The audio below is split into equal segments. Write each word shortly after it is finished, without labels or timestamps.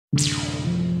I,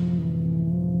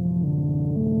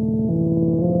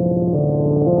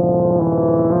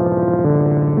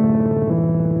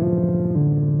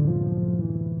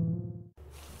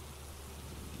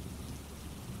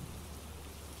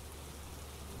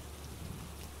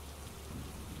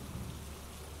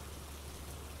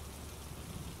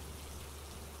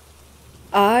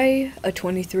 a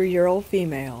 23-year-old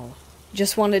female,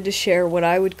 just wanted to share what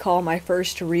I would call my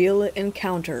first real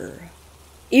encounter.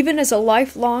 Even as a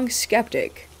lifelong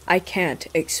skeptic, I can't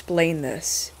explain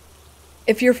this.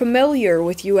 If you're familiar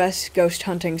with U.S. ghost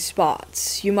hunting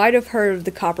spots, you might have heard of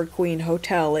the Copper Queen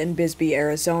Hotel in Bisbee,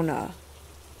 Arizona.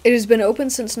 It has been open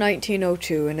since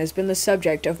 1902 and has been the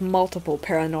subject of multiple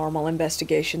paranormal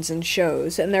investigations and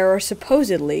shows, and there are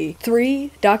supposedly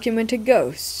 3 documented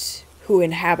ghosts who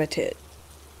inhabit it.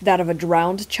 That of a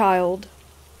drowned child,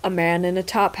 a man in a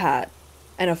top hat,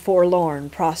 and a forlorn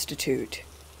prostitute.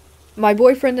 My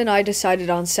boyfriend and I decided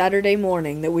on Saturday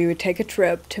morning that we would take a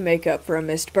trip to make up for a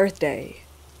missed birthday.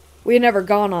 We had never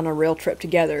gone on a real trip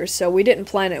together, so we didn't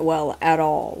plan it well at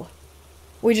all.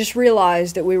 We just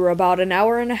realized that we were about an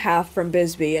hour and a half from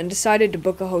Bisbee and decided to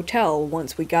book a hotel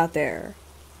once we got there.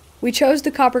 We chose the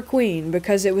Copper Queen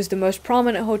because it was the most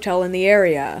prominent hotel in the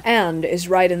area and is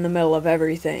right in the middle of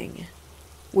everything.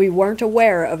 We weren't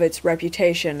aware of its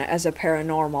reputation as a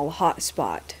paranormal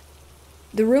hotspot.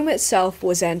 The room itself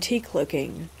was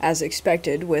antique-looking, as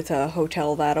expected with a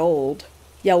hotel that old.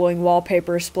 Yellowing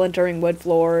wallpaper, splintering wood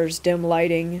floors, dim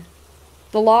lighting.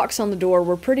 The locks on the door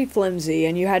were pretty flimsy,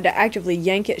 and you had to actively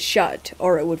yank it shut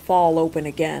or it would fall open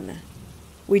again.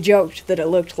 We joked that it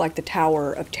looked like the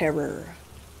Tower of Terror.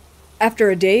 After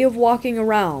a day of walking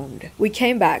around, we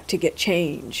came back to get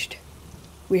changed.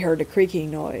 We heard a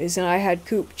creaking noise, and I had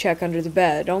Coop check under the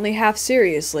bed, only half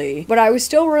seriously, but I was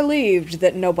still relieved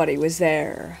that nobody was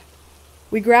there.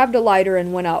 We grabbed a lighter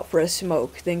and went out for a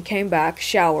smoke, then came back,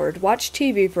 showered, watched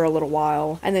TV for a little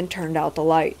while, and then turned out the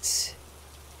lights.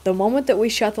 The moment that we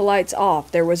shut the lights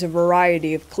off, there was a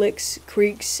variety of clicks,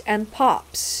 creaks, and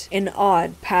pops in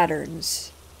odd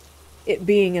patterns. It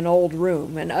being an old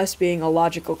room, and us being a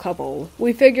logical couple,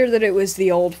 we figured that it was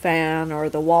the old fan or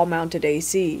the wall-mounted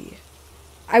AC.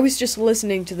 I was just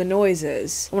listening to the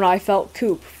noises when I felt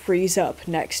Coop freeze up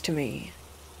next to me.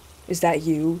 "Is that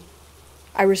you?"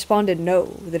 I responded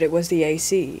no, that it was the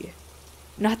AC.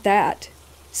 "Not that.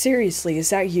 Seriously,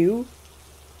 is that you?"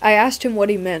 I asked him what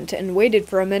he meant and waited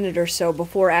for a minute or so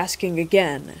before asking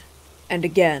again, and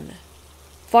again.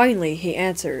 Finally, he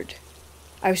answered.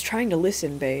 "I was trying to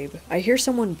listen, babe. I hear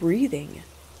someone breathing."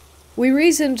 We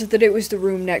reasoned that it was the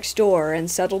room next door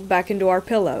and settled back into our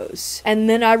pillows, and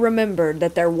then I remembered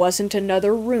that there wasn't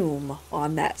another room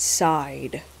on that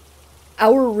side.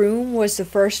 Our room was the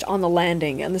first on the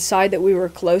landing, and the side that we were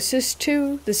closest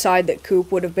to, the side that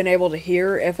Coop would have been able to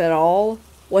hear if at all,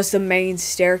 was the main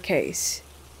staircase.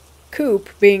 Coop,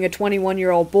 being a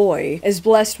 21-year-old boy, is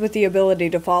blessed with the ability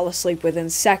to fall asleep within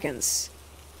seconds.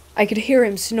 I could hear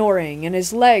him snoring, and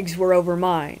his legs were over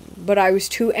mine, but I was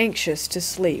too anxious to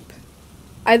sleep.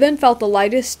 I then felt the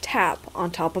lightest tap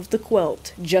on top of the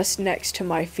quilt, just next to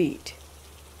my feet.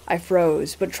 I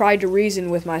froze, but tried to reason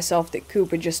with myself that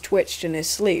Coop had just twitched in his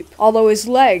sleep, although his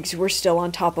legs were still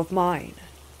on top of mine.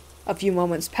 A few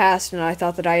moments passed, and I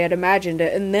thought that I had imagined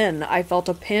it, and then I felt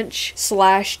a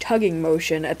pinch/tugging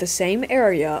motion at the same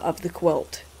area of the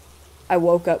quilt. I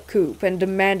woke up Coop and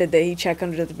demanded that he check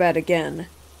under the bed again.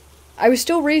 I was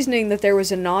still reasoning that there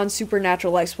was a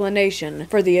non-supernatural explanation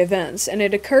for the events, and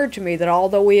it occurred to me that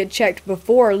although we had checked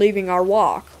before leaving our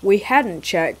walk, we hadn't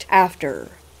checked after.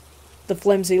 The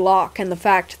flimsy lock and the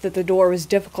fact that the door was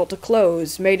difficult to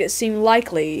close made it seem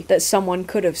likely that someone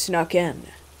could have snuck in.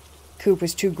 Coop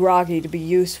was too groggy to be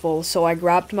useful, so I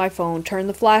grabbed my phone, turned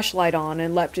the flashlight on,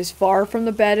 and leapt as far from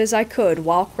the bed as I could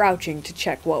while crouching to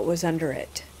check what was under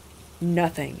it.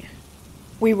 Nothing.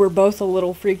 We were both a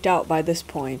little freaked out by this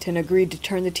point and agreed to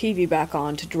turn the TV back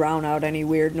on to drown out any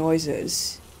weird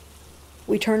noises.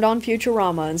 We turned on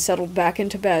Futurama and settled back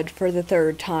into bed for the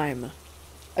 3rd time.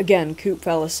 Again, Coop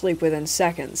fell asleep within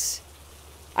seconds.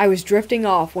 I was drifting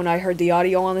off when I heard the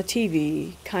audio on the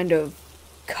TV kind of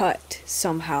cut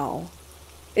somehow.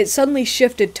 It suddenly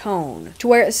shifted tone to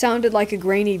where it sounded like a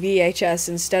grainy VHS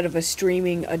instead of a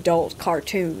streaming adult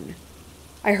cartoon.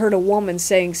 I heard a woman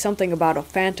saying something about a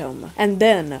phantom, and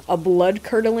then a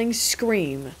blood-curdling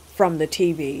scream from the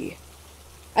TV.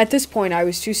 At this point, I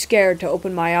was too scared to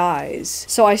open my eyes,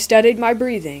 so I steadied my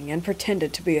breathing and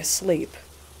pretended to be asleep.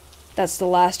 That's the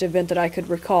last event that I could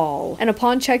recall, and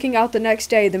upon checking out the next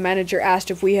day, the manager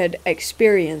asked if we had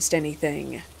experienced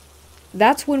anything.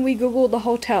 That's when we Googled the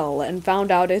hotel and found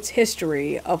out its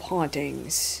history of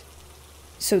hauntings.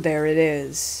 So there it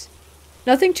is.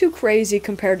 Nothing too crazy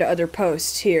compared to other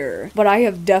posts here, but I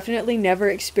have definitely never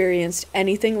experienced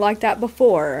anything like that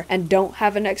before and don't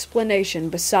have an explanation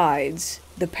besides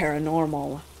the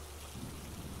paranormal.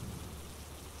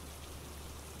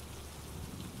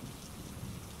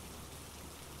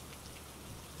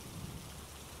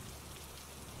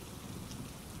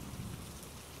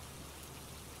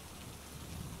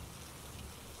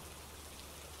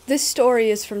 This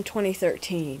story is from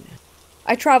 2013.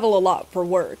 I travel a lot for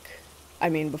work. I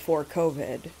mean, before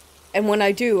COVID. And when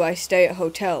I do, I stay at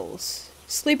hotels.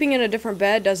 Sleeping in a different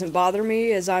bed doesn't bother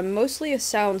me as I'm mostly a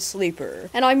sound sleeper,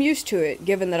 and I'm used to it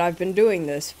given that I've been doing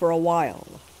this for a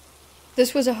while.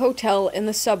 This was a hotel in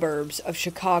the suburbs of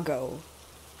Chicago.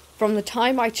 From the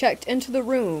time I checked into the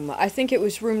room, I think it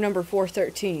was room number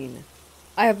 413.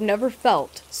 I have never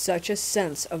felt such a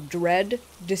sense of dread,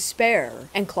 despair,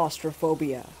 and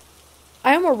claustrophobia.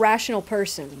 I am a rational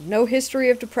person, no history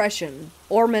of depression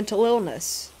or mental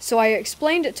illness, so I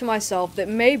explained it to myself that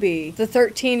maybe the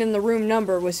 13 in the room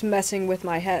number was messing with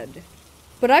my head.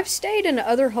 But I've stayed in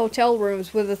other hotel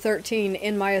rooms with a 13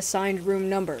 in my assigned room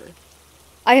number.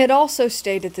 I had also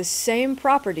stayed at the same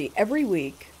property every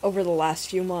week over the last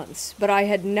few months, but I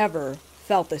had never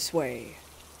felt this way.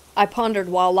 I pondered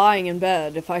while lying in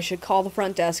bed if I should call the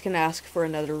front desk and ask for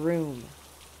another room.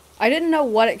 I didn't know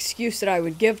what excuse that I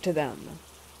would give to them.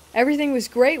 Everything was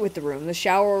great with the room. The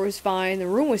shower was fine, the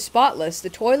room was spotless, the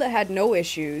toilet had no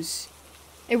issues.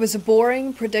 It was a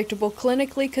boring, predictable,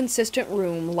 clinically consistent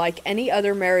room like any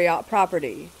other Marriott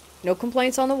property. No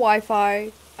complaints on the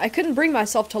Wi-Fi. I couldn't bring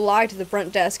myself to lie to the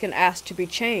front desk and ask to be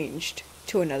changed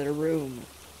to another room.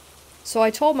 So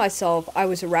I told myself I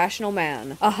was a rational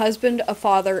man, a husband, a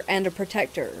father, and a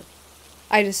protector.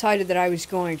 I decided that I was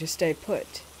going to stay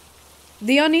put.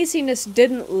 The uneasiness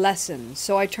didn't lessen,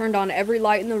 so I turned on every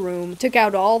light in the room, took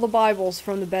out all the Bibles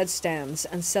from the bedstands,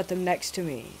 and set them next to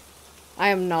me. I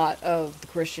am not of the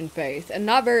Christian faith, and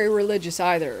not very religious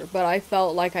either, but I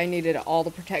felt like I needed all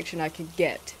the protection I could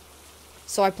get.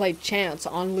 So I played chants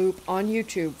on loop on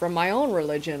YouTube from my own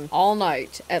religion all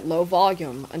night at low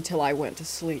volume until I went to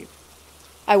sleep.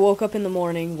 I woke up in the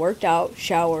morning, worked out,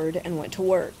 showered, and went to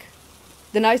work.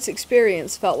 The night's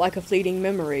experience felt like a fleeting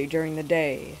memory during the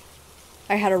day.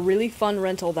 I had a really fun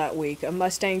rental that week, a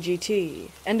Mustang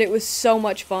GT, and it was so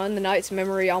much fun the night's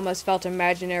memory almost felt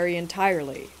imaginary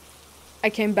entirely. I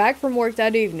came back from work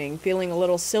that evening feeling a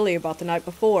little silly about the night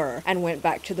before, and went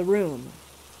back to the room.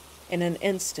 In an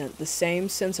instant, the same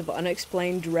sense of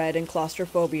unexplained dread and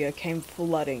claustrophobia came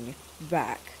flooding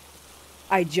back.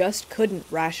 I just couldn't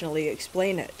rationally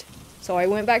explain it. So I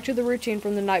went back to the routine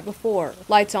from the night before.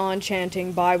 Lights on,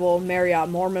 chanting, Bible, Marriott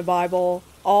Mormon Bible,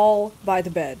 all by the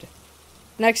bed.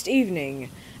 Next evening,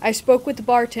 I spoke with the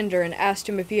bartender and asked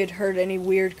him if he had heard any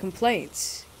weird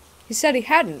complaints. He said he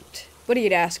hadn't, but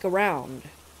he'd ask around.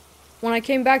 When I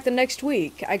came back the next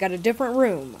week, I got a different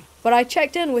room, but I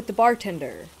checked in with the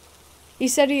bartender. He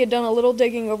said he had done a little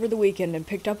digging over the weekend and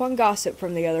picked up on gossip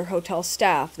from the other hotel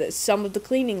staff that some of the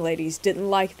cleaning ladies didn't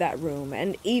like that room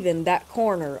and even that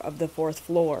corner of the 4th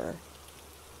floor.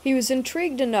 He was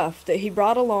intrigued enough that he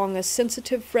brought along a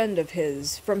sensitive friend of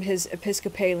his from his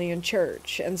Episcopalian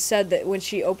church and said that when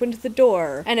she opened the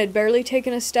door and had barely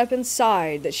taken a step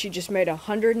inside that she just made a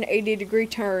 180-degree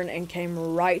turn and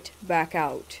came right back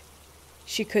out.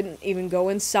 She couldn't even go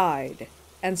inside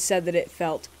and said that it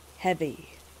felt heavy.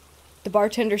 The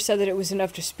bartender said that it was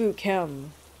enough to spook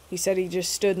him. He said he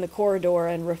just stood in the corridor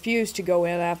and refused to go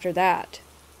in after that.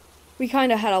 We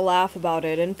kinda had a laugh about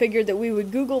it and figured that we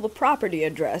would Google the property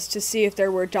address to see if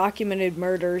there were documented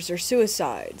murders or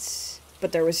suicides,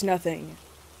 but there was nothing.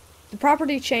 The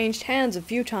property changed hands a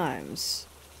few times.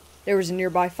 There was a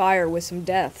nearby fire with some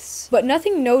deaths, but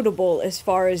nothing notable as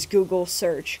far as Google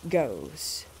search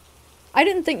goes. I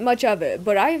didn't think much of it,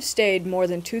 but I have stayed more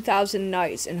than 2,000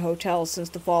 nights in hotels since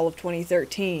the fall of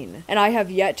 2013, and I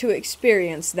have yet to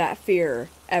experience that fear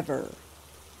ever.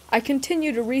 I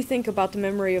continue to rethink about the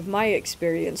memory of my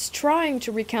experience, trying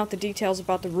to recount the details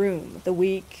about the room, the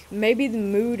week, maybe the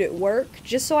mood at work,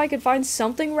 just so I could find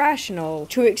something rational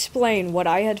to explain what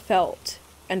I had felt,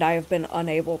 and I have been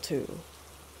unable to.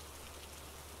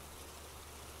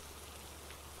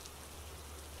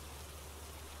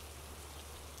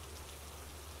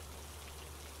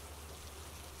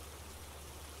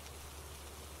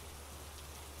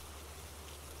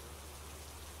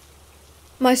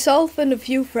 Myself and a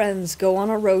few friends go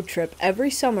on a road trip every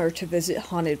summer to visit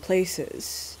haunted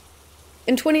places.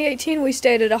 In 2018, we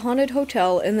stayed at a haunted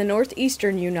hotel in the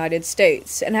northeastern United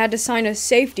States and had to sign a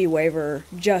safety waiver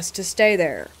just to stay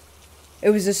there. It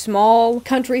was a small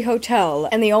country hotel,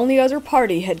 and the only other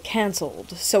party had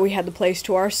canceled, so we had the place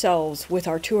to ourselves with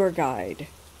our tour guide.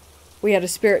 We had a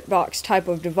spirit box type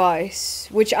of device,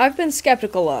 which I've been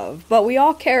skeptical of, but we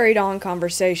all carried on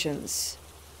conversations.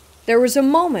 There was a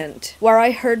moment where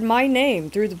I heard my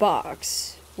name through the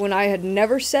box, when I had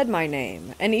never said my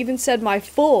name, and even said my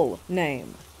full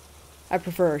name. I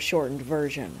prefer a shortened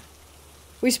version.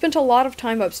 We spent a lot of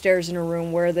time upstairs in a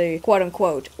room where the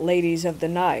quote-unquote ladies of the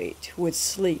night would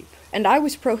sleep, and I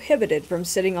was prohibited from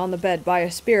sitting on the bed by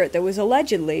a spirit that was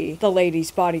allegedly the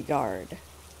ladies' bodyguard.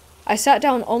 I sat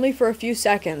down only for a few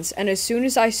seconds, and as soon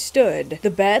as I stood, the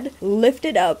bed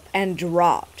lifted up and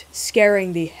dropped,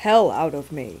 scaring the hell out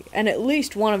of me, and at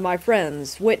least one of my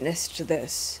friends witnessed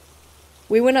this.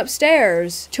 We went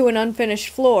upstairs to an unfinished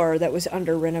floor that was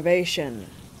under renovation.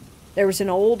 There was an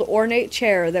old ornate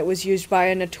chair that was used by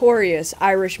a notorious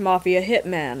Irish mafia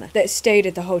hitman that stayed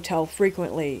at the hotel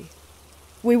frequently.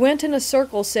 We went in a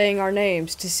circle saying our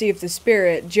names to see if the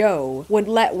spirit, Joe, would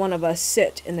let one of us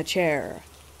sit in the chair.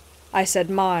 I said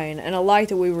mine, and a light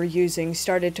that we were using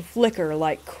started to flicker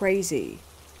like crazy.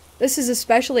 This is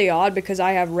especially odd because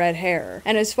I have red hair,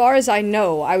 and as far as I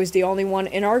know, I was the only one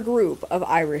in our group of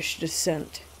Irish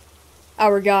descent.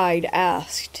 Our guide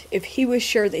asked if he was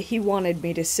sure that he wanted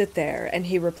me to sit there, and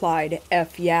he replied,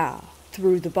 "F yeah,"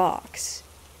 through the box.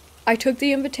 I took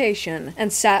the invitation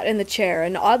and sat in the chair,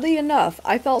 and oddly enough,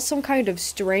 I felt some kind of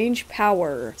strange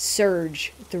power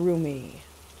surge through me.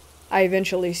 I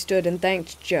eventually stood and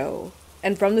thanked Joe,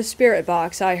 and from the spirit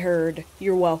box I heard,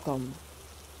 "You're welcome."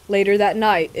 Later that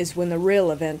night is when the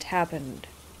real event happened.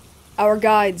 Our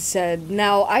guide said,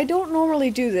 "Now, I don't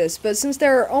normally do this, but since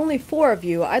there are only 4 of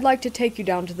you, I'd like to take you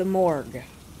down to the morgue."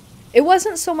 It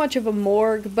wasn't so much of a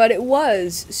morgue, but it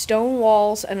was stone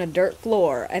walls and a dirt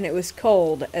floor, and it was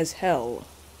cold as hell.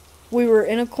 We were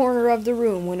in a corner of the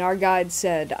room when our guide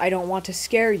said, "I don't want to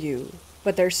scare you,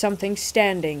 but there's something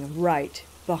standing right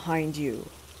behind you."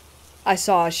 I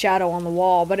saw a shadow on the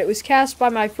wall, but it was cast by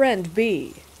my friend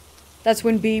B. That's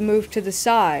when B moved to the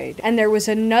side, and there was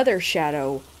another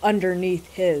shadow underneath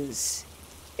his.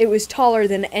 It was taller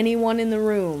than anyone in the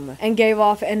room, and gave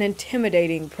off an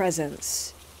intimidating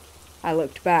presence. I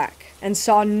looked back, and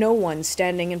saw no one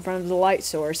standing in front of the light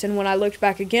source, and when I looked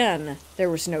back again,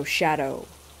 there was no shadow.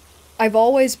 I've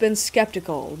always been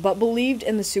skeptical, but believed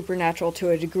in the supernatural to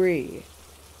a degree.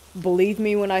 Believe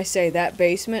me when I say that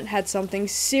basement had something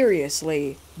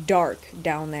seriously dark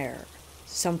down there.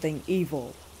 Something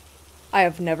evil. I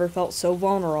have never felt so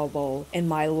vulnerable in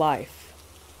my life.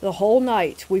 The whole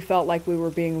night we felt like we were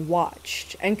being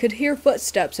watched, and could hear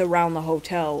footsteps around the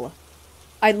hotel.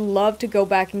 I'd love to go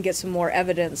back and get some more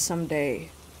evidence someday.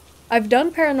 I've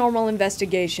done paranormal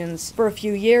investigations for a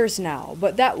few years now,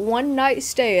 but that one night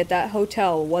stay at that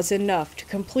hotel was enough to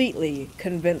completely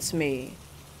convince me.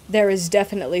 There is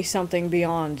definitely something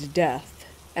beyond death,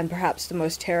 and perhaps the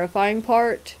most terrifying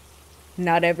part?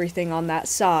 Not everything on that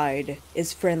side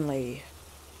is friendly.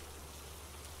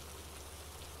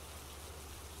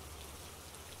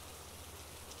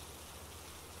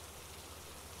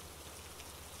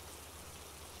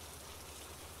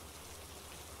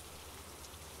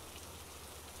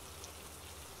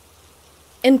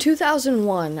 In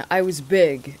 2001, I was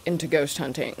big into ghost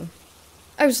hunting.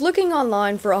 I was looking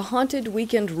online for a haunted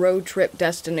weekend road trip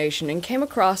destination and came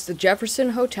across the Jefferson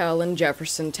Hotel in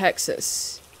Jefferson,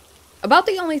 Texas. About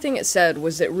the only thing it said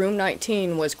was that room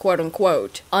 19 was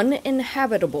quote-unquote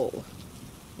uninhabitable.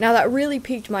 Now that really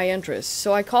piqued my interest,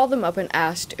 so I called them up and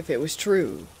asked if it was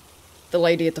true. The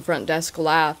lady at the front desk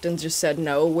laughed and just said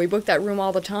no, we book that room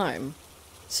all the time.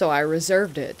 So I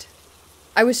reserved it.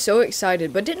 I was so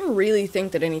excited, but didn't really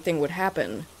think that anything would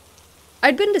happen.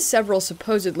 I'd been to several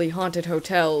supposedly haunted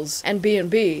hotels and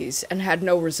B&Bs and had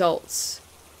no results.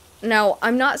 Now,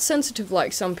 I'm not sensitive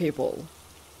like some people.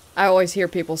 I always hear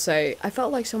people say, "I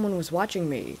felt like someone was watching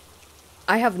me."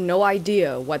 I have no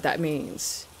idea what that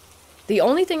means. The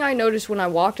only thing I noticed when I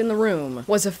walked in the room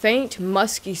was a faint,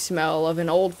 musky smell of an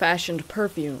old-fashioned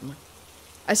perfume.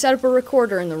 I set up a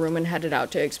recorder in the room and headed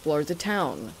out to explore the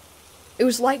town. It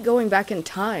was like going back in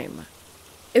time.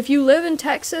 If you live in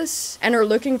Texas and are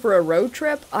looking for a road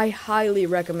trip, I highly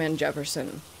recommend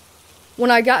Jefferson. When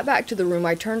I got back to the room,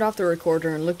 I turned off the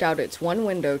recorder and looked out its one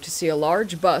window to see a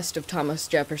large bust of Thomas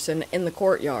Jefferson in the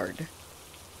courtyard.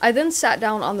 I then sat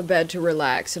down on the bed to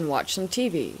relax and watch some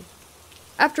TV.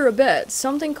 After a bit,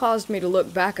 something caused me to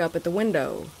look back up at the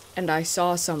window, and I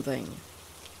saw something.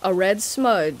 A red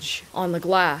smudge on the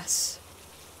glass.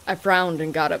 I frowned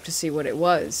and got up to see what it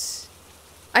was.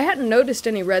 I hadn't noticed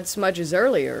any red smudges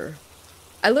earlier.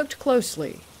 I looked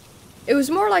closely. It was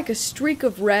more like a streak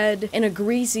of red in a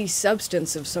greasy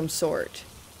substance of some sort.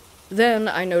 Then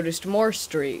I noticed more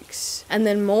streaks, and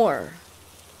then more.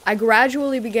 I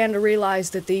gradually began to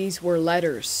realize that these were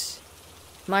letters.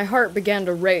 My heart began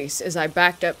to race as I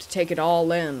backed up to take it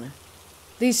all in.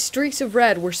 These streaks of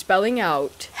red were spelling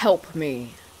out, "Help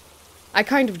me." I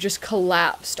kind of just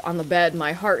collapsed on the bed,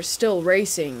 my heart still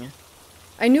racing.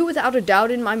 I knew without a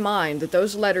doubt in my mind that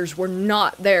those letters were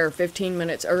not there 15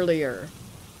 minutes earlier.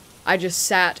 I just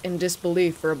sat in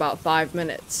disbelief for about 5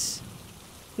 minutes.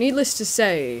 Needless to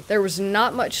say, there was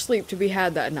not much sleep to be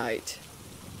had that night.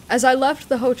 As I left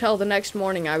the hotel the next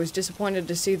morning, I was disappointed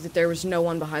to see that there was no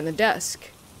one behind the desk.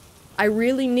 I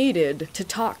really needed to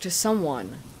talk to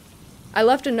someone. I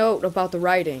left a note about the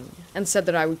writing and said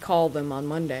that I would call them on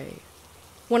Monday.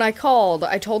 When I called,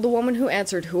 I told the woman who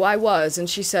answered who I was, and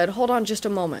she said, "Hold on just a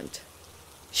moment."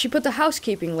 She put the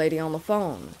housekeeping lady on the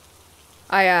phone.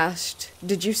 I asked,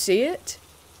 "Did you see it?"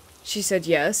 She said,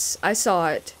 "Yes, I saw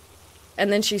it." And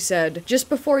then she said, "Just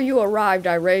before you arrived,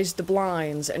 I raised the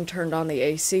blinds and turned on the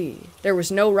AC. There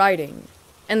was no writing.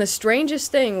 And the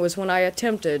strangest thing was when I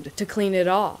attempted to clean it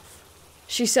off.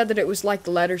 She said that it was like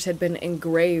the letters had been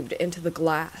engraved into the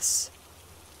glass."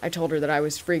 I told her that I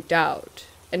was freaked out,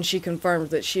 and she confirmed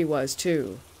that she was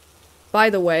too. By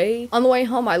the way, on the way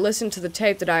home I listened to the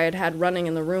tape that I had had running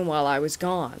in the room while I was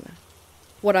gone.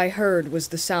 What I heard was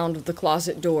the sound of the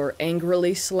closet door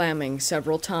angrily slamming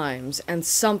several times and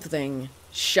something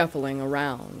shuffling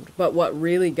around. But what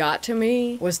really got to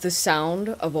me was the sound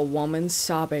of a woman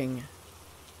sobbing.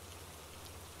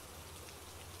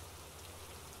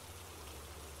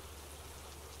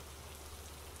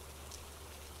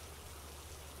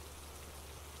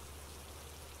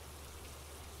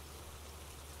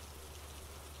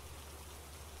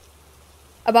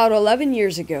 About 11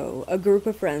 years ago, a group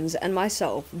of friends and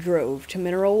myself drove to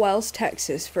Mineral Wells,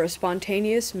 Texas for a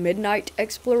spontaneous midnight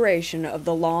exploration of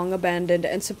the long-abandoned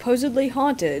and supposedly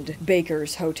haunted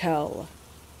Baker's Hotel.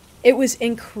 It was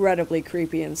incredibly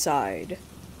creepy inside.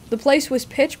 The place was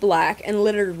pitch black and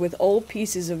littered with old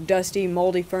pieces of dusty,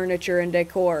 moldy furniture and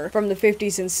decor from the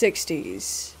 50s and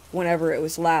 60s, whenever it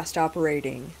was last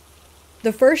operating.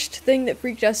 The first thing that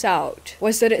freaked us out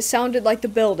was that it sounded like the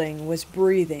building was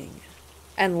breathing.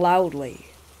 And loudly.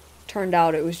 Turned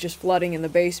out it was just flooding in the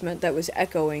basement that was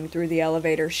echoing through the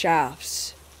elevator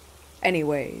shafts.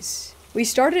 Anyways, we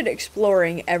started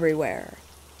exploring everywhere.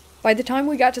 By the time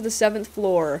we got to the 7th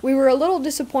floor, we were a little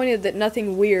disappointed that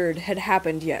nothing weird had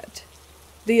happened yet.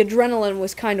 The adrenaline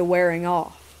was kinda wearing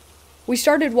off. We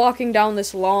started walking down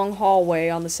this long hallway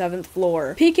on the 7th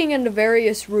floor, peeking into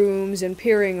various rooms and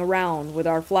peering around with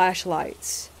our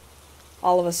flashlights.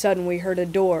 All of a sudden we heard a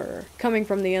door, coming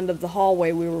from the end of the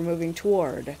hallway we were moving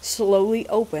toward, slowly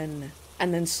open,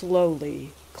 and then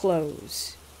slowly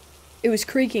close. It was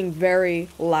creaking very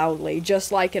loudly,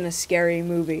 just like in a scary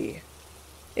movie.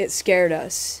 It scared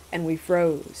us, and we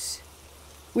froze.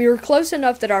 We were close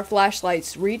enough that our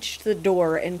flashlights reached the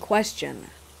door in question.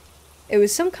 It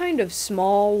was some kind of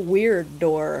small, weird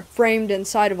door, framed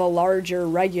inside of a larger,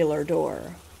 regular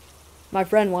door. My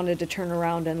friend wanted to turn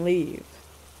around and leave.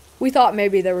 We thought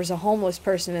maybe there was a homeless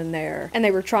person in there, and they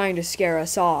were trying to scare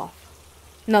us off.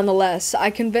 Nonetheless,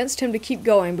 I convinced him to keep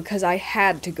going because I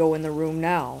had to go in the room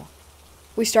now.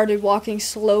 We started walking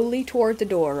slowly toward the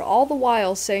door, all the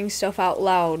while saying stuff out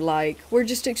loud like, "We're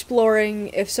just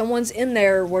exploring, if someone's in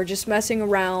there, we're just messing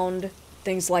around,"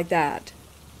 things like that.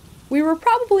 We were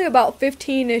probably about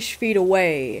 15-ish feet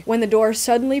away when the door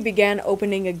suddenly began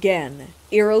opening again,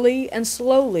 eerily and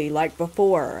slowly like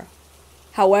before.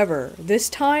 However, this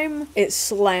time, it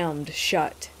slammed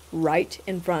shut, right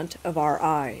in front of our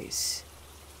eyes.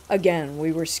 Again,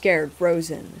 we were scared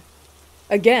frozen.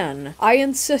 Again, I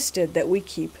insisted that we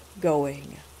keep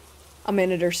going. A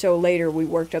minute or so later, we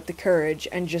worked up the courage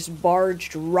and just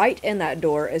barged right in that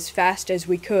door as fast as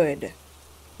we could.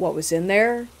 What was in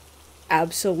there?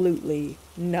 Absolutely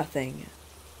nothing.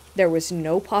 There was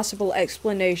no possible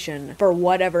explanation for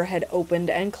whatever had opened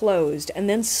and closed and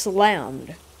then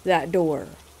slammed that door.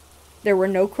 There were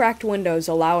no cracked windows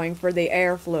allowing for the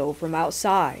airflow from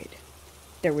outside.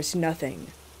 There was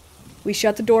nothing. We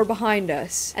shut the door behind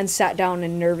us and sat down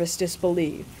in nervous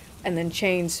disbelief, and then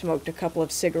chain smoked a couple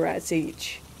of cigarettes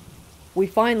each. We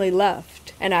finally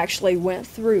left and actually went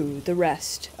through the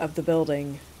rest of the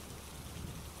building.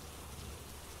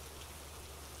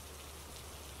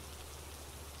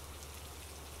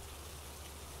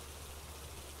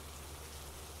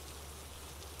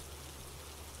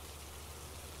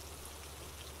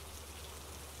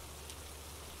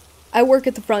 I work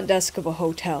at the front desk of a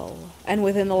hotel, and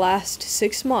within the last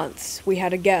 6 months, we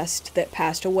had a guest that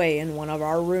passed away in one of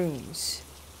our rooms.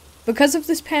 Because of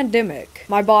this pandemic,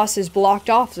 my boss has blocked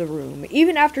off the room,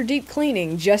 even after deep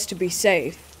cleaning, just to be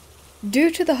safe.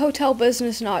 Due to the hotel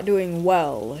business not doing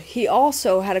well, he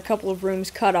also had a couple of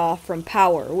rooms cut off from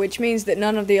power, which means that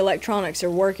none of the electronics are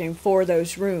working for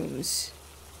those rooms.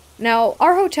 Now,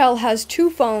 our hotel has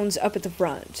 2 phones up at the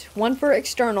front, one for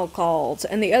external calls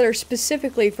and the other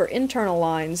specifically for internal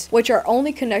lines, which are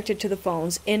only connected to the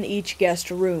phones in each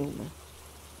guest room.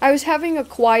 I was having a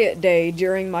quiet day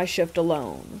during my shift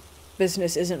alone.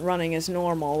 Business isn't running as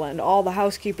normal, and all the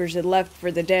housekeepers had left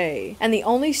for the day, and the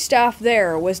only staff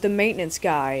there was the maintenance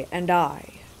guy and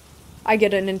I. I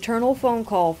get an internal phone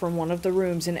call from one of the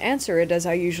rooms and answer it as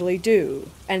I usually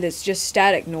do, and it's just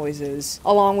static noises,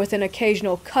 along with an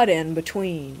occasional cut-in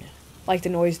between, like the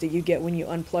noise that you get when you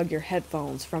unplug your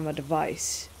headphones from a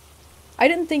device. I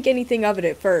didn't think anything of it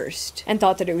at first, and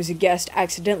thought that it was a guest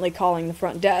accidentally calling the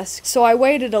front desk, so I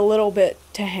waited a little bit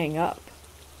to hang up.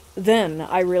 Then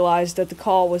I realized that the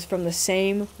call was from the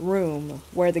same room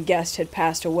where the guest had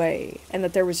passed away, and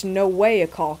that there was no way a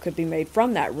call could be made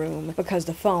from that room because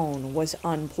the phone was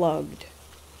unplugged.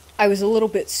 I was a little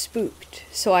bit spooked,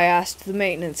 so I asked the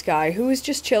maintenance guy, who was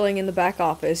just chilling in the back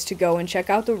office, to go and check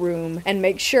out the room and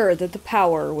make sure that the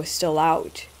power was still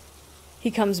out.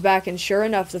 He comes back and sure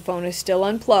enough the phone is still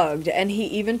unplugged, and he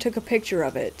even took a picture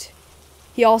of it.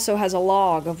 He also has a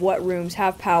log of what rooms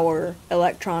have power,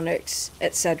 electronics,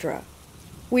 etc.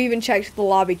 We even checked the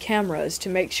lobby cameras to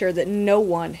make sure that no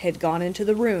one had gone into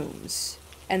the rooms,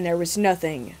 and there was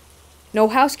nothing. No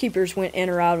housekeepers went in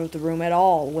or out of the room at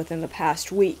all within the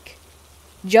past week.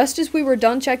 Just as we were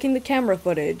done checking the camera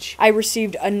footage, I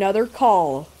received another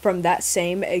call from that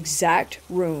same exact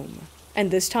room.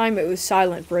 And this time it was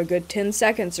silent for a good 10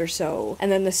 seconds or so,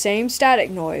 and then the same static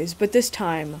noise, but this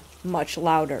time much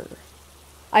louder.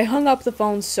 I hung up the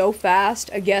phone so fast,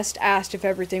 a guest asked if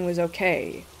everything was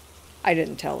okay. I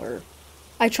didn't tell her.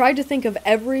 I tried to think of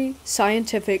every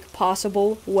scientific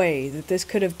possible way that this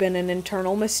could have been an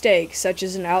internal mistake, such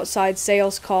as an outside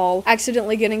sales call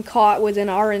accidentally getting caught within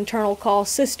our internal call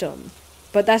system,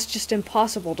 but that's just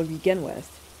impossible to begin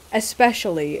with,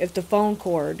 especially if the phone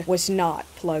cord was not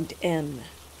plugged in.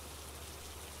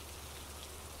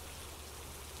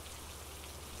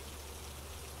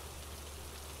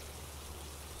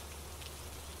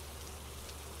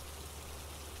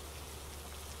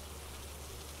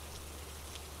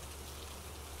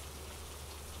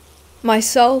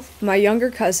 Myself, my younger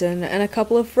cousin, and a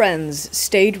couple of friends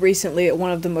stayed recently at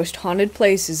one of the most haunted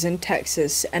places in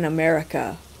Texas and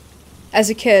America. As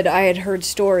a kid, I had heard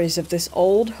stories of this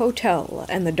old hotel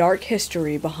and the dark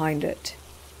history behind it.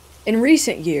 In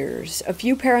recent years, a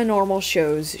few paranormal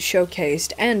shows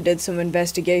showcased and did some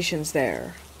investigations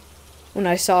there. When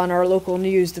I saw in our local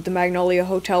news that the Magnolia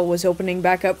Hotel was opening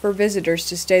back up for visitors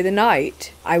to stay the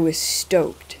night, I was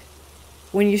stoked.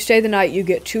 When you stay the night, you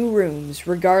get 2 rooms,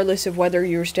 regardless of whether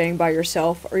you're staying by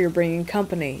yourself or you're bringing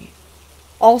company.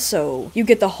 Also, you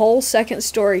get the whole second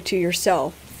story to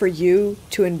yourself for you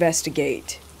to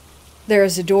investigate. There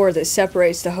is a door that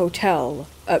separates the hotel,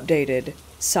 updated,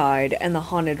 side and the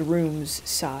haunted rooms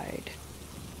side.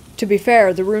 To be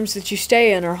fair, the rooms that you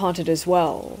stay in are haunted as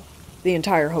well. The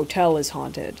entire hotel is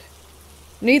haunted.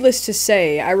 Needless to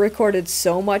say, I recorded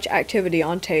so much activity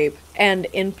on tape and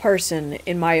in person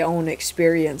in my own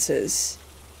experiences.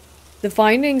 The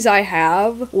findings I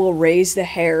have will raise the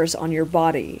hairs on your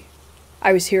body.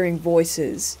 I was hearing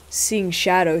voices, seeing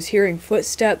shadows, hearing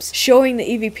footsteps, showing the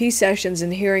EVP sessions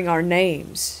and hearing our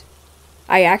names.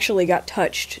 I actually got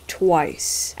touched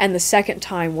twice, and the second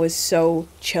time was so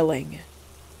chilling.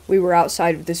 We were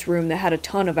outside of this room that had a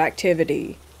ton of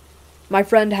activity. My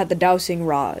friend had the dowsing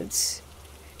rods.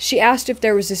 She asked if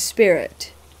there was a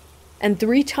spirit, and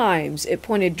 3 times it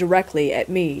pointed directly at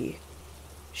me.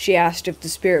 She asked if the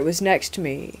spirit was next to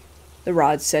me. The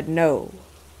rods said no.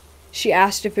 She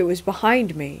asked if it was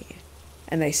behind me,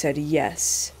 and they said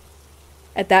yes.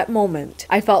 At that moment,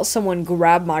 I felt someone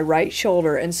grab my right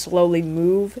shoulder and slowly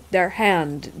move their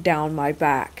hand down my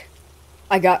back.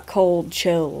 I got cold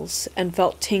chills and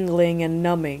felt tingling and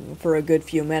numbing for a good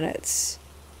few minutes.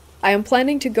 I am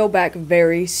planning to go back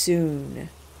very soon.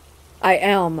 I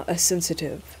am a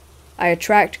sensitive. I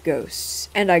attract ghosts,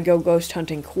 and I go ghost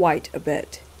hunting quite a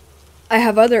bit. I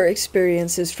have other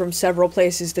experiences from several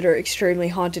places that are extremely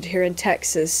haunted here in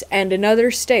Texas and in other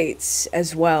states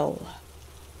as well.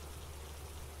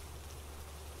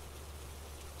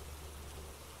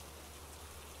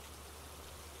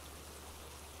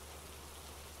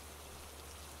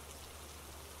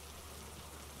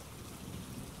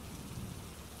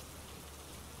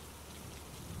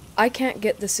 I can't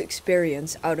get this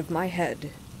experience out of my head,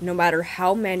 no matter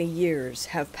how many years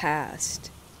have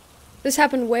passed. This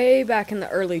happened way back in the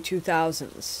early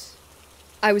 2000s.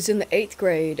 I was in the 8th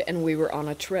grade and we were on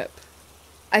a trip.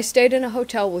 I stayed in a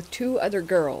hotel with 2 other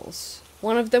girls.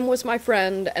 One of them was my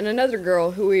friend and another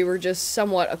girl who we were just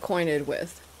somewhat acquainted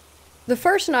with. The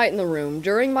first night in the room,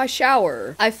 during my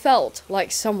shower, I felt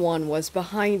like someone was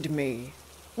behind me,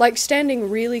 like standing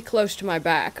really close to my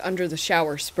back under the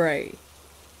shower spray.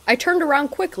 I turned around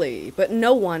quickly, but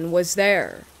no one was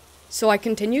there. So I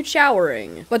continued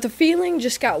showering, but the feeling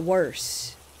just got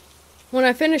worse. When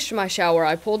I finished my shower,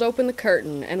 I pulled open the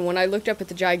curtain, and when I looked up at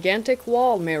the gigantic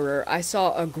wall mirror, I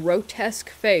saw a grotesque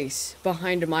face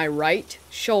behind my right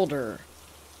shoulder.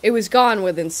 It was gone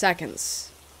within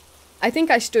seconds. I think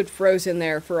I stood frozen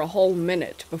there for a whole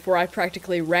minute before I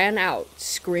practically ran out,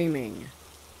 screaming.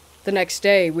 The next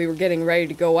day, we were getting ready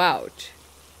to go out.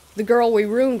 The girl we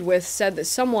roomed with said that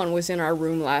someone was in our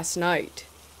room last night.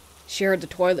 She heard the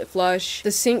toilet flush,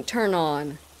 the sink turn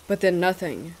on, but then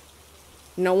nothing.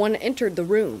 No one entered the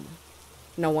room.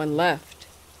 No one left.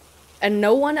 And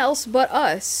no one else but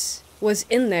us was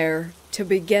in there to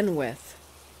begin with.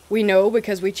 We know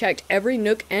because we checked every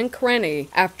nook and cranny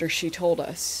after she told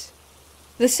us.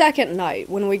 The second night,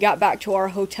 when we got back to our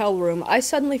hotel room, I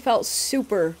suddenly felt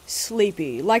super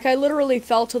sleepy, like I literally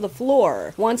fell to the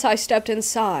floor once I stepped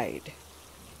inside.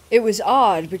 It was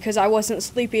odd because I wasn't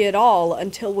sleepy at all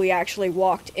until we actually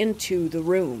walked into the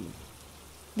room.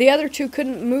 The other 2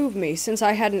 couldn't move me since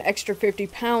I had an extra 50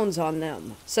 pounds on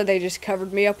them, so they just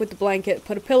covered me up with the blanket,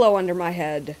 put a pillow under my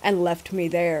head, and left me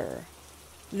there.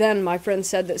 Then my friend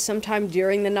said that sometime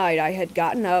during the night I had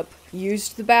gotten up,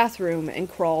 used the bathroom,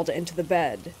 and crawled into the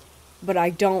bed. But I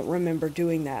don't remember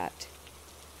doing that.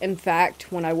 In fact,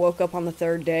 when I woke up on the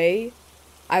 3rd day,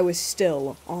 I was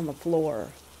still on the floor.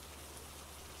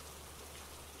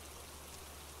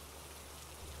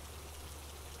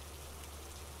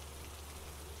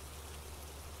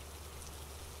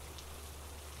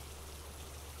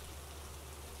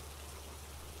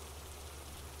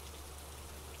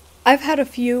 I've had a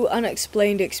few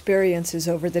unexplained experiences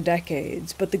over the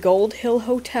decades, but the Gold Hill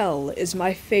Hotel is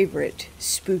my favorite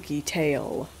spooky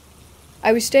tale.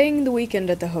 I was staying the weekend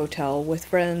at the hotel with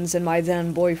friends and my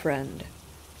then boyfriend.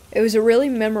 It was a really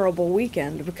memorable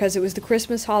weekend because it was the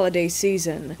Christmas holiday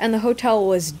season and the hotel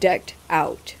was decked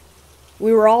out.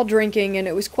 We were all drinking and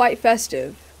it was quite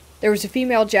festive. There was a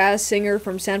female jazz singer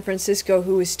from San Francisco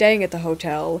who was staying at the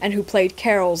hotel and who played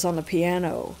carols on the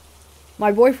piano.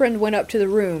 My boyfriend went up to the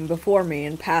room before me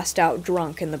and passed out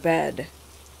drunk in the bed.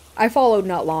 I followed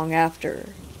not long after.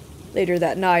 Later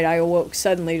that night, I awoke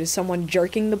suddenly to someone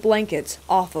jerking the blankets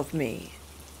off of me.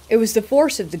 It was the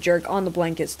force of the jerk on the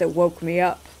blankets that woke me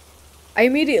up. I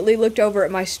immediately looked over at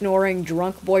my snoring,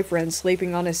 drunk boyfriend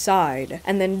sleeping on his side,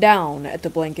 and then down at the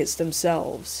blankets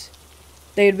themselves.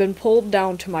 They had been pulled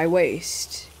down to my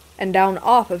waist, and down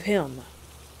off of him.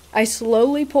 I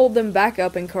slowly pulled them back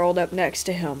up and curled up next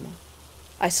to him.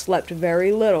 I slept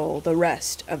very little the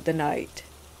rest of the night.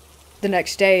 The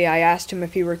next day, I asked him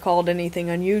if he recalled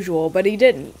anything unusual, but he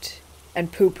didn't,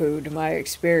 and poo-pooed my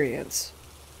experience.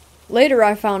 Later,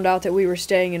 I found out that we were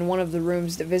staying in one of the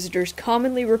rooms that visitors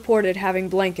commonly reported having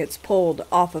blankets pulled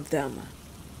off of them.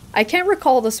 I can't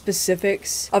recall the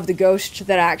specifics of the ghost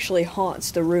that actually haunts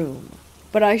the room,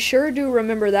 but I sure do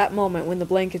remember that moment when the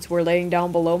blankets were laying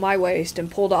down below my waist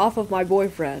and pulled off of my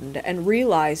boyfriend, and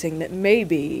realizing that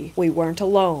maybe we weren't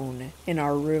alone in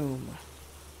our room.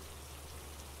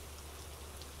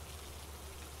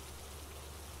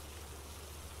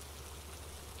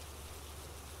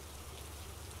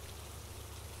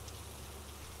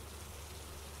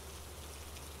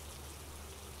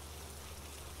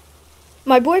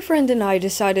 My boyfriend and I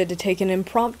decided to take an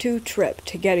impromptu trip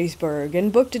to Gettysburg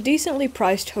and booked a decently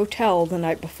priced hotel the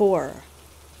night before.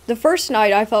 The first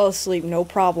night I fell asleep no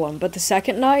problem, but the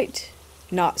second night,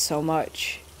 not so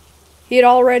much. He had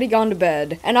already gone to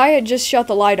bed, and I had just shut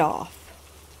the light off.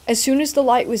 As soon as the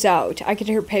light was out, I could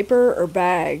hear paper or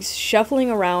bags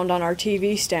shuffling around on our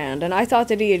TV stand, and I thought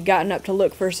that he had gotten up to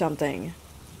look for something.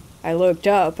 I looked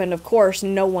up, and of course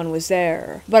no one was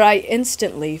there, but I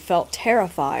instantly felt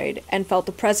terrified and felt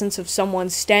the presence of someone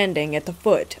standing at the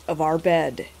foot of our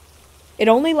bed. It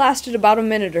only lasted about a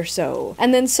minute or so,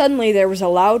 and then suddenly there was a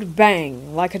loud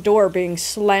bang, like a door being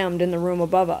slammed in the room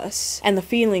above us, and the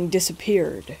feeling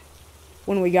disappeared.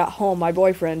 When we got home, my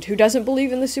boyfriend, who doesn't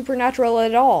believe in the supernatural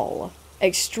at all,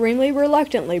 extremely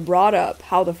reluctantly brought up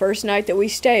how the first night that we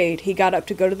stayed, he got up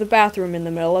to go to the bathroom in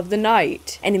the middle of the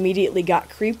night and immediately got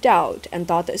creeped out and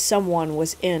thought that someone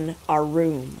was in our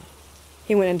room.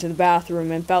 He went into the bathroom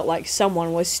and felt like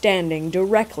someone was standing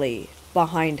directly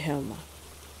behind him.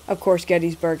 Of course,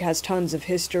 Gettysburg has tons of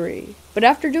history, but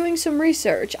after doing some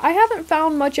research, I haven't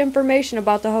found much information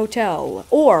about the hotel,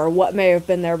 or what may have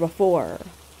been there before.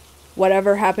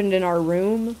 Whatever happened in our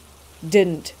room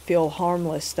didn't feel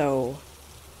harmless, though.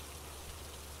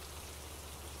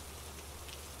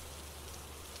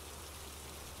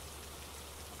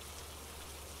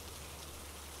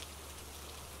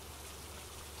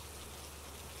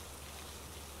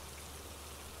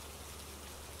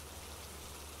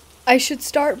 I should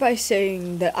start by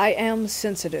saying that I am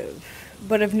sensitive,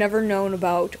 but have never known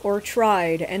about or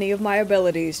tried any of my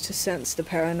abilities to sense the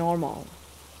paranormal.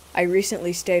 I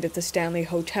recently stayed at the Stanley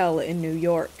Hotel in New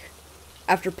York.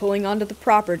 After pulling onto the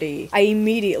property, I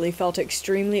immediately felt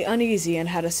extremely uneasy and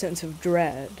had a sense of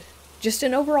dread. Just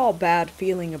an overall bad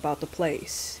feeling about the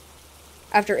place.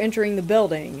 After entering the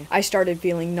building, I started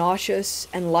feeling nauseous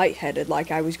and lightheaded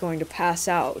like I was going to pass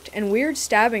out, and weird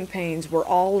stabbing pains were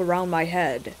all around my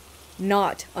head.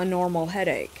 Not a normal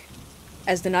headache.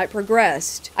 As the night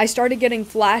progressed, I started getting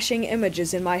flashing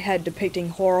images in my head depicting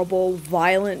horrible,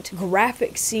 violent,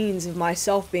 graphic scenes of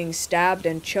myself being stabbed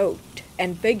and choked,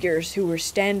 and figures who were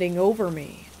standing over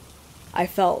me. I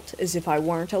felt as if I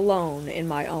weren't alone in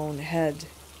my own head.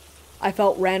 I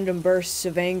felt random bursts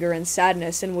of anger and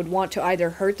sadness and would want to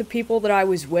either hurt the people that I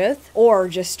was with, or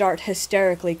just start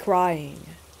hysterically crying.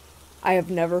 I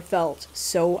have never felt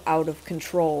so out of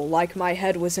control, like my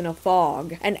head was in a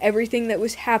fog, and everything that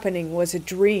was happening was a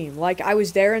dream, like I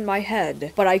was there in my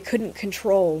head, but I couldn't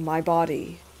control my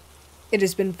body. It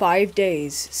has been 5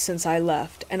 days since I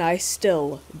left, and I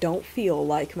still don't feel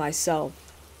like myself.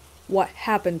 What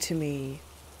happened to me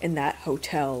in that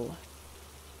hotel?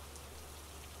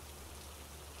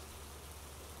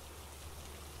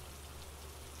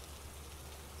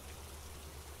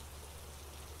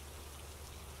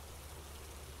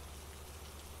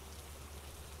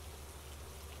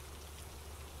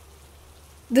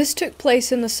 This took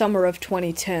place in the summer of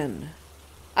 2010.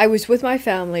 I was with my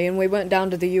family and we went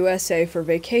down to the USA for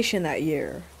vacation that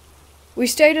year. We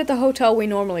stayed at the hotel we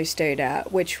normally stayed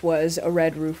at, which was a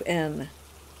Red Roof Inn.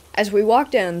 As we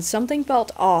walked in, something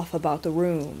felt off about the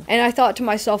room, and I thought to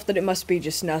myself that it must be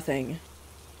just nothing.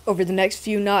 Over the next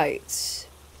few nights,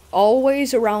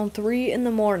 always around 3 in the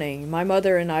morning, my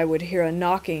mother and I would hear a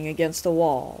knocking against the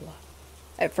wall.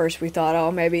 At first we thought,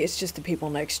 oh, maybe it's just the people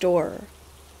next door.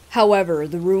 However,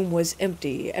 the room was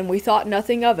empty, and we thought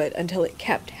nothing of it until it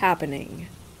kept happening.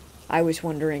 I was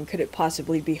wondering, could it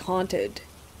possibly be haunted?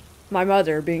 My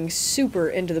mother, being super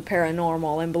into the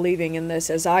paranormal and believing in this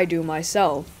as I do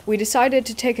myself, we decided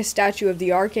to take a statue of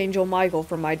the Archangel Michael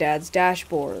from my dad's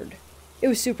dashboard. It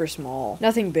was super small,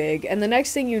 nothing big, and the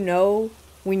next thing you know,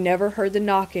 we never heard the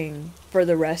knocking for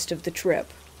the rest of the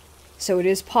trip. So it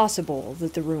is possible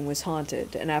that the room was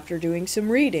haunted, and after doing some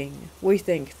reading, we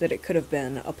think that it could have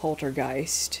been a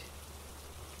poltergeist.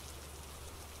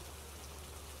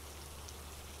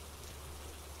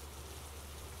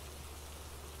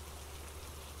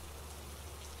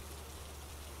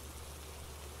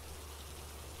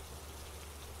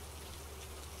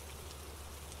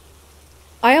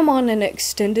 I am on an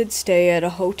extended stay at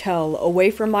a hotel away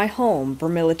from my home for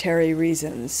military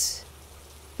reasons.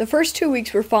 The first 2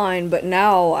 weeks were fine, but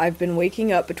now I've been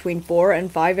waking up between 4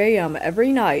 and 5 a.m.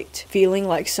 every night, feeling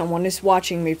like someone is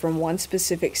watching me from one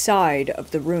specific side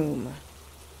of the room.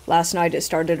 Last night it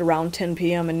started around 10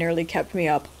 p.m. and nearly kept me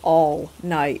up all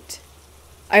night.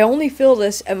 I only feel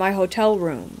this at my hotel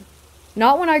room,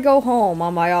 not when I go home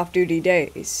on my off-duty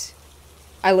days.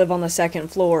 I live on the 2nd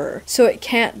floor, so it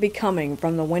can't be coming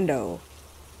from the window.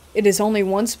 It is only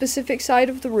one specific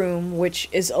side of the room, which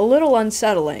is a little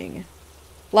unsettling.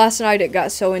 Last night it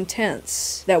got so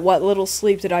intense that what little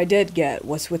sleep that I did get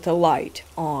was with the light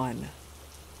on.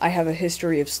 I have a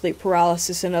history of sleep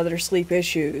paralysis and other sleep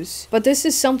issues, but this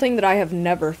is something that I have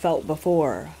never felt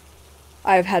before.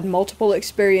 I have had multiple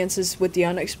experiences with the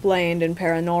unexplained and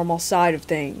paranormal side of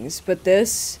things, but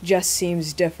this just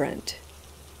seems different.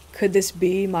 Could this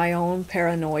be my own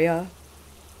paranoia?